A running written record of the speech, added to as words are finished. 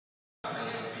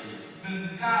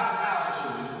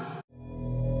1990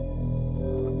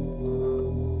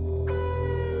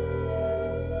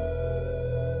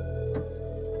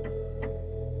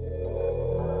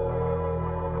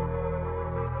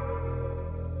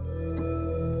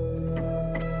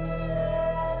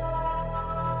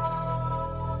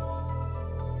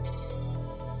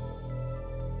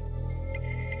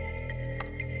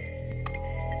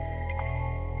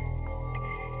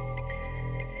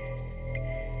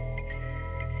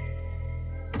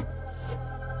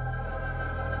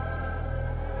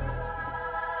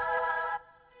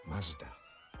 Mazda.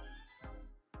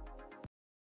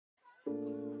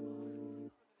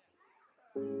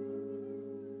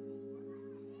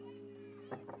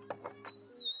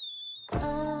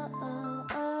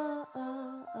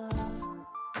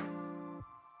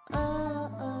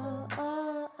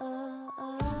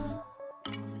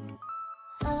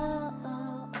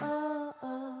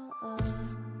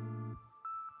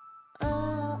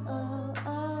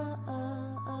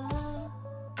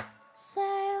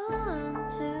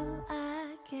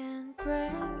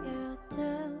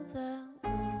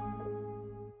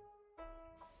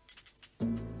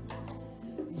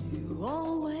 You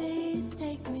always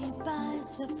take me by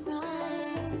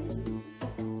surprise.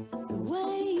 The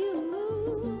way you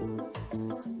move,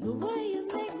 the way you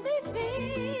make me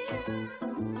feel.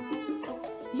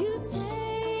 You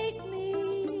take me.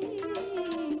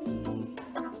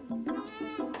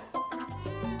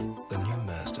 The new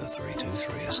Mazda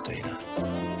 323 Astina.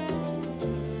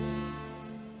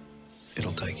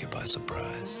 It'll take you by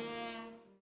surprise.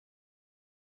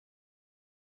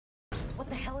 What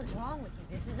the hell is wrong with you?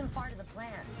 This isn't part of the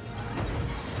plan.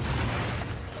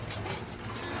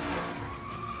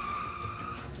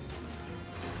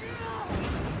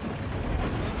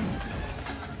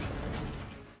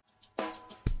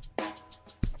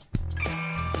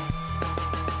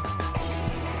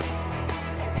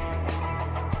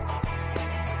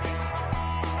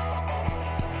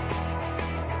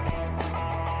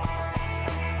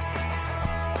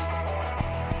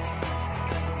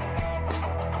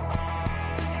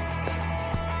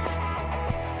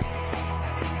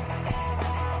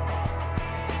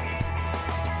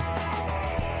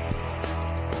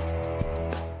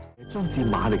裝置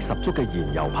馬力十足嘅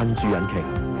燃油噴注引擎，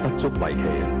不足為奇。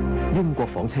英國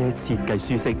房車設計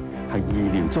舒適係意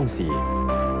料中事，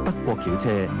德國轎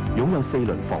車擁有4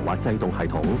輪防滑制動系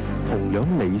統，同樣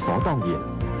理所當然。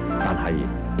但係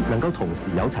能夠同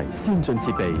時有齊先進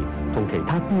設備同其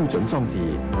他標準裝置，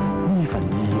呢份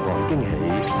意外驚喜，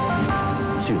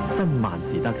全新萬事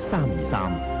得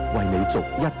323為你逐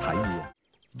一體驗。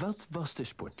Wat was de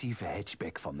sportieve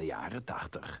hatchback van de jaren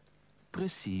 80?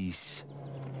 Precies.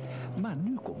 Maar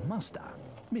nu komt Mazda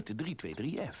met de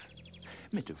 323F.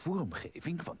 Met de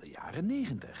vormgeving van de jaren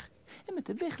 90. En met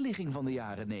de wegligging van de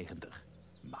jaren 90.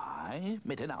 Maar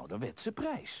met een ouderwetse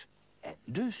prijs. En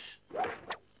dus...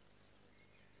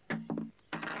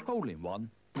 hole in one.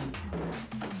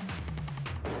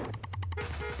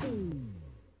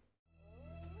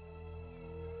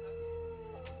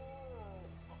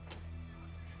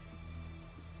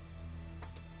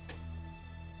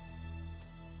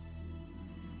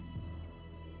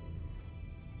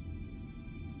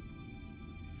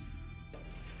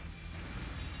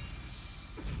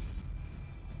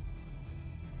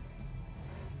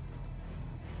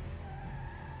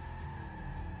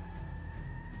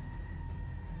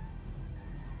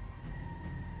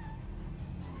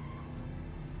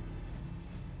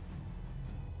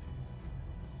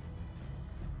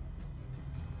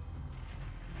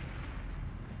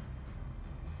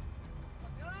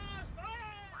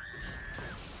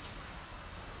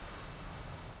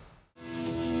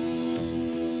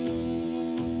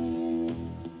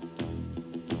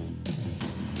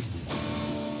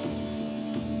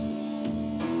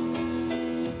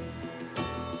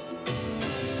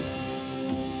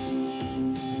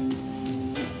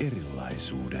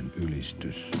 Erilaisuuden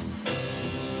ylistys.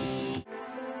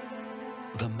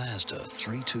 The Mazda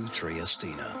 323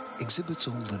 Astina exhibits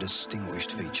all the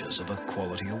distinguished features of a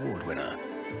quality award winner.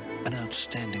 An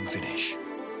outstanding finish,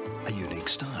 a unique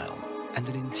style, and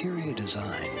an interior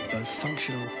design both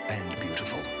functional and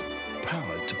beautiful.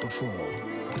 Powered to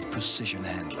perform with precision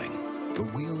handling. The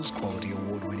Wheels Quality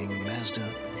Award-winning Mazda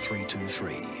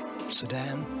 323.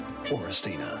 Sedan or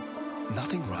Astina.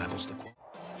 Nothing rivals the quality.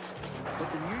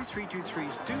 What the new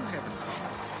 323s do have in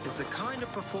common is the kind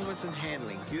of performance and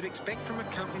handling you'd expect from a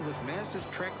company with Mazda's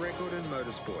track record in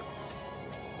motorsport.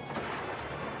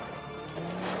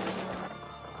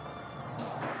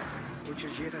 Which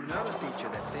is yet another feature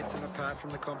that sets them apart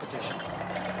from the competition.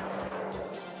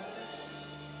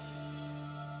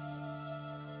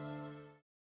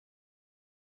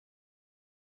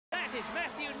 is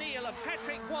Matthew Neal and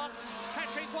Patrick Watts.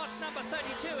 Patrick Watts, number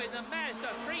 32 in the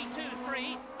Mazda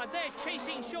 323, and they're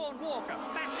chasing Sean Walker,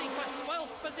 battling for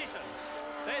 12th position.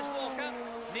 There's Walker,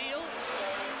 Neal,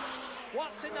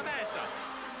 Watts in the Mazda.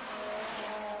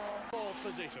 4th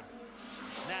position.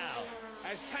 Now,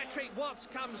 as Patrick Watts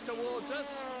comes towards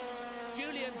us,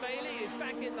 Julian Bailey is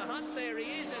back in the hunt. There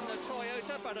he is in the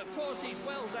Toyota, but of course he's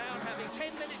well down, having 10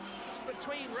 minutes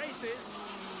between races.